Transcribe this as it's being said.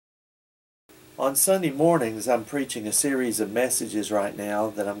On Sunday mornings, I'm preaching a series of messages right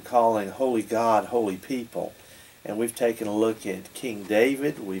now that I'm calling Holy God, Holy People. And we've taken a look at King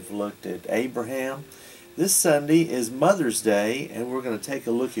David, we've looked at Abraham. This Sunday is Mother's Day, and we're going to take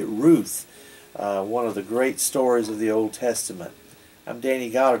a look at Ruth, one of the great stories of the Old Testament. I'm Danny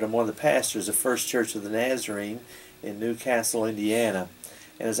Goddard. I'm one of the pastors of First Church of the Nazarene in Newcastle, Indiana.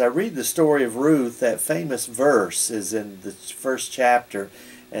 And as I read the story of Ruth, that famous verse is in the first chapter,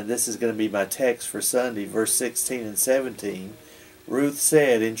 and this is going to be my text for Sunday, verse 16 and 17. Ruth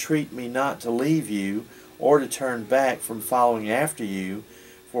said, "Entreat me not to leave you, or to turn back from following after you,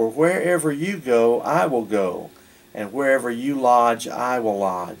 for wherever you go, I will go, and wherever you lodge, I will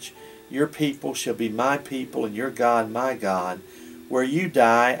lodge. Your people shall be my people, and your God my God. Where you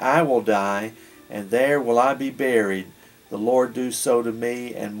die, I will die, and there will I be buried. The Lord do so to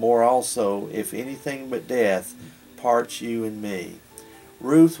me, and more also, if anything but death parts you and me."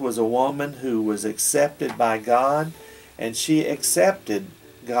 Ruth was a woman who was accepted by God, and she accepted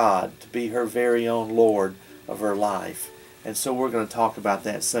God to be her very own Lord of her life. And so we're going to talk about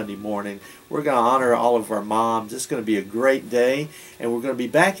that Sunday morning. We're going to honor all of our moms. It's going to be a great day, and we're going to be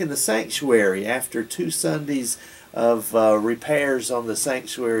back in the sanctuary after 2 Sundays of repairs on the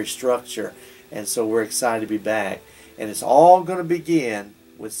sanctuary structure. And so we're excited to be back. And it's all going to begin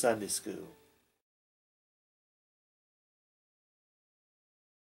with Sunday school.